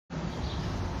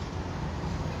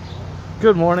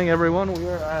Good morning, everyone. We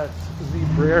are at the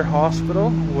Bruyère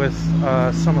Hospital with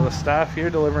some of the staff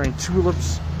here delivering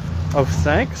tulips of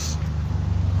thanks.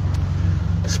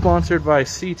 Sponsored by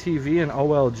CTV and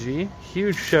OLG.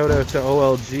 Huge shout out to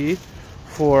OLG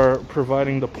for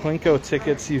providing the Plinko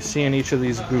tickets you see in each of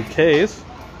these bouquets.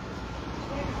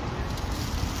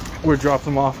 We're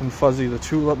dropping them off in Fuzzy the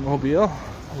Tulip Mobile.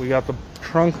 We got the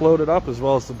trunk loaded up as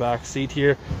well as the back seat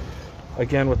here.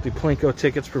 Again with the Plinko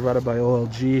tickets provided by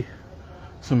OLG.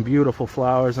 Some beautiful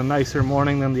flowers, a nicer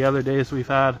morning than the other days we've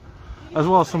had, as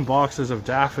well as some boxes of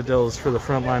daffodils for the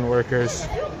frontline workers.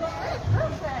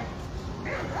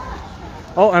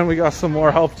 Oh, and we got some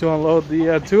more help to unload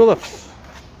the tulips.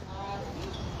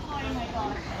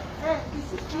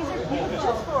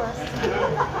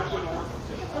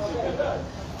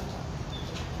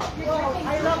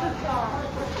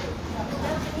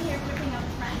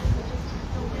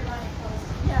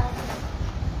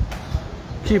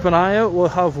 Keep an eye out. We'll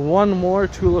have one more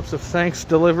Tulips of Thanks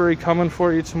delivery coming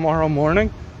for you tomorrow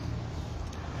morning.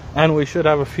 And we should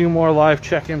have a few more live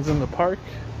check-ins in the park.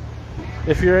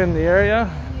 If you're in the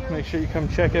area, make sure you come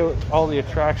check out all the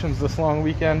attractions this long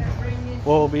weekend.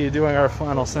 We'll be doing our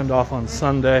final send-off on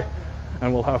Sunday.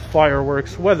 And we'll have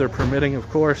fireworks, weather permitting, of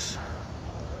course.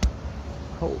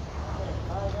 Oh.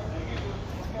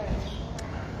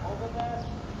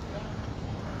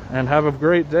 And have a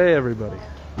great day, everybody.